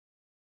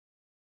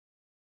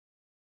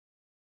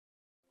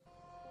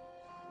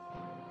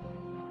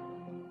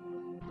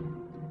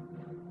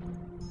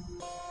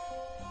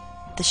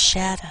the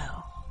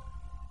shadow,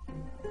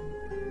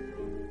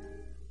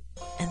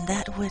 and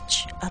that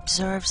which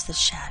observes the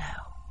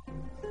shadow,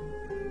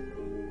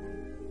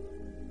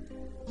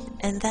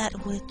 and that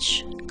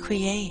which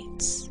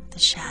creates the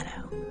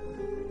shadow,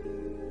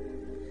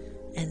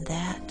 and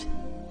that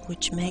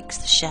which makes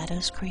the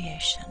shadow's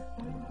creation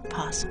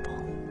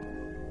possible.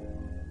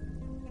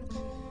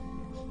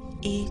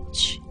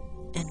 Each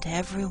and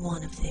every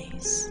one of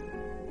these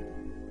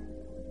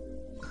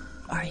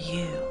are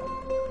you.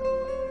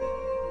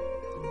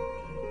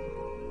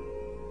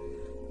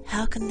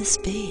 How can this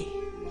be?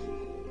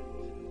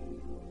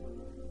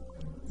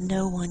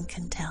 No one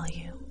can tell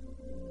you.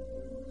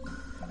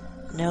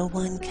 No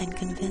one can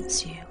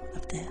convince you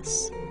of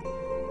this.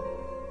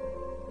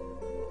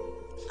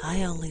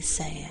 I only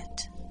say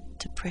it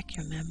to prick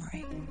your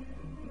memory,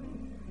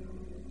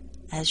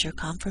 as your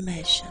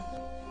confirmation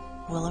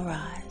will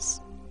arise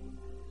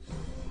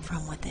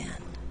from within.